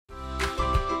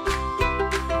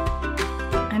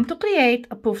And to create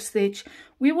a puff stitch,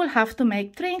 we will have to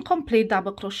make 3 incomplete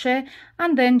double crochet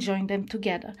and then join them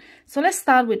together. So let's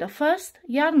start with the first.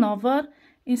 Yarn over,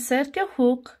 insert your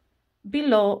hook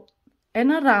below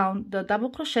and around the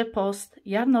double crochet post,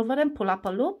 yarn over and pull up a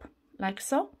loop, like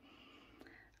so.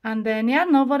 And then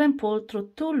yarn over and pull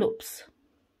through 2 loops.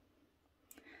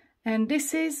 And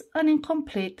this is an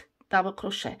incomplete double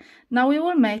crochet. Now we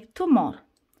will make 2 more.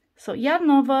 So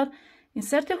yarn over,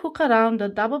 insert your hook around the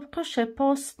double crochet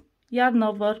post, yarn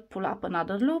over, pull up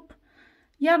another loop,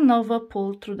 yarn over,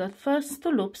 pull through the first 2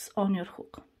 loops on your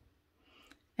hook.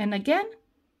 And again.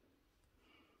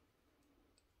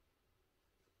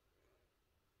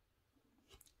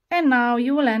 And now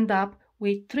you will end up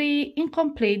with 3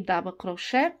 incomplete double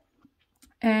crochet,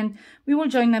 and we will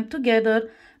join them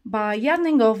together by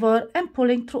yarning over and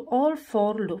pulling through all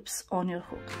 4 loops on your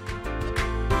hook.